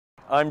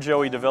I'm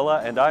Joey Davila,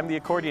 and I'm the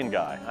accordion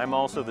guy. I'm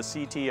also the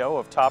CTO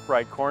of Top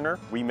Right Corner.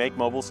 We make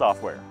mobile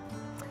software.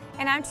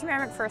 And I'm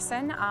Tamara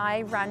McPherson.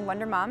 I run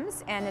Wonder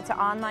Mums, and it's an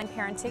online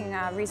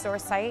parenting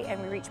resource site, and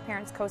we reach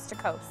parents coast to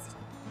coast.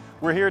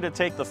 We're here to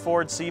take the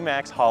Ford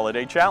C-Max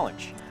Holiday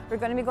Challenge. We're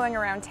going to be going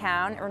around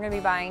town, and we're going to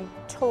be buying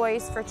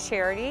toys for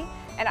charity,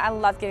 and I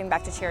love giving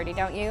back to charity,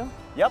 don't you?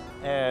 Yep,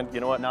 and you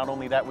know what, not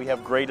only that, we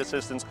have great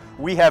assistants.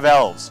 We have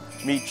elves.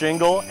 Meet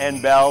Jingle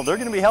and Belle. They're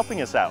going to be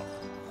helping us out.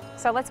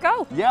 So let's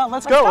go. Yeah,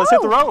 let's go. Let's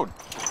hit the road.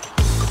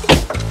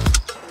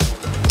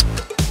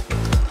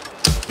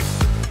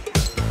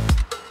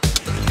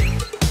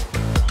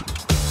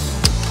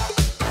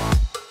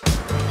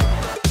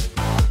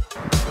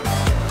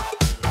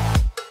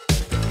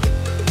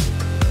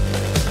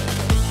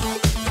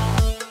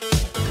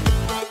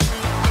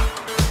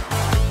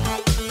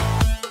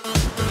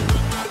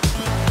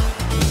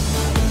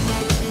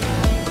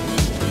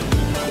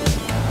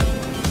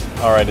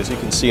 All right, as you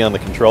can see on the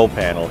control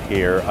panel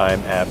here, I'm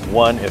at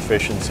 1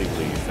 efficiency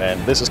leaf, and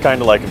this is kind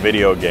of like a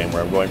video game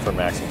where I'm going for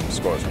maximum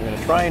scores. I'm going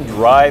to try and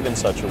drive in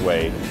such a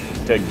way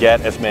to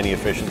get as many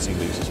efficiency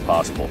leaves as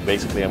possible.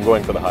 Basically, I'm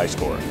going for the high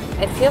score.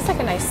 It feels like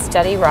a nice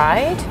steady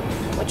ride,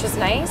 which is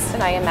nice,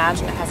 and I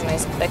imagine it has a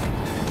nice quick,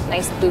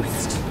 nice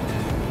boost.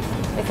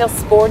 It feels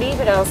sporty,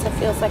 but it also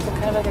feels like a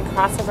kind of like a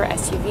crossover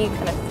SUV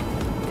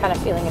kind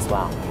of feeling as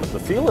well. But the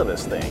feel of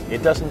this thing,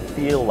 it doesn't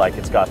feel like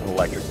it's got an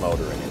electric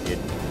motor in it.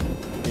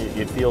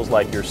 It feels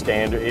like your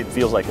standard. It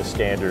feels like a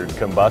standard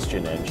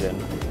combustion engine,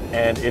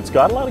 and it's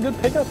got a lot of good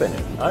pickup in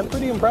it. I'm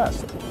pretty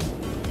impressed.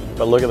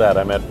 But look at that,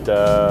 I'm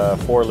at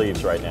 4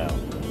 leaves right now.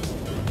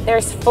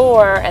 There's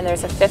 4, and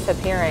there's a 5th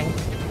appearing,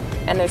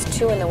 and there's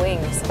 2 in the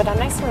wings. But I'm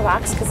nice and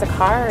relaxed because the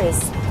car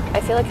is,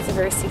 I feel like it's a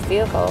very safe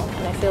vehicle,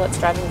 and I feel it's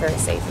driving very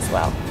safe as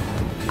well.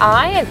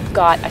 I have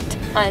got a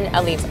ton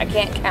of leaves. I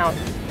can't count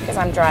because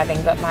I'm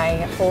driving, but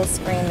my whole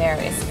screen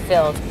there is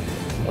filled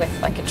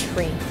with like a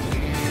tree.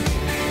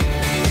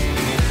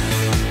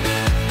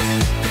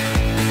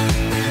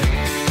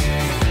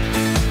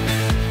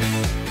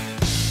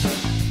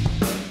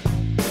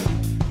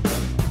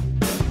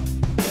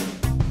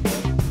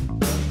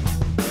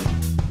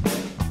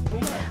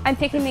 I'm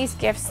picking these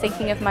gifts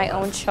thinking of my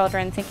own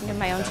children,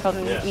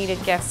 that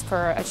needed gifts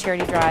for a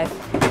charity drive.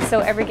 So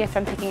every gift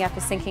I'm picking up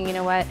is thinking, you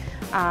know what,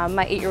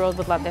 my 8-year-old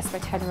would love this, my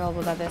 10-year-old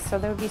would love this. So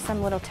there would be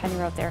some little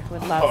 10-year-old there who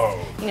would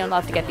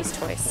love to get these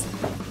toys.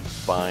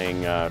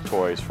 Buying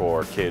toys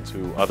for kids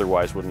who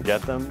otherwise wouldn't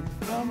get them,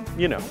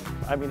 you know,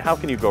 I mean, how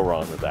can you go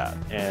wrong with that?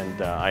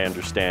 And I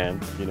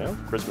understand, you know,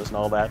 Christmas and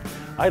all that.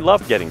 I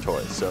love getting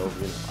toys, so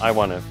you know, I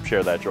want to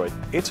share that joy.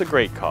 It's a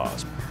great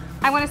cause.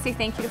 I want to say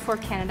thank you to Ford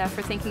Canada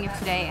for thinking of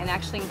today and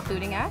actually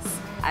including us.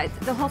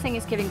 The whole thing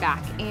is giving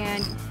back,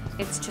 and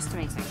it's just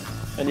amazing.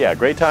 And yeah,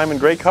 great time and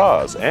great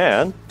cause.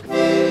 And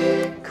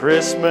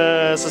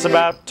Christmas is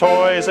about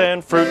toys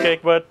and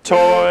fruitcake, but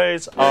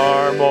toys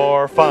are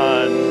more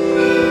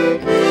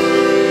fun.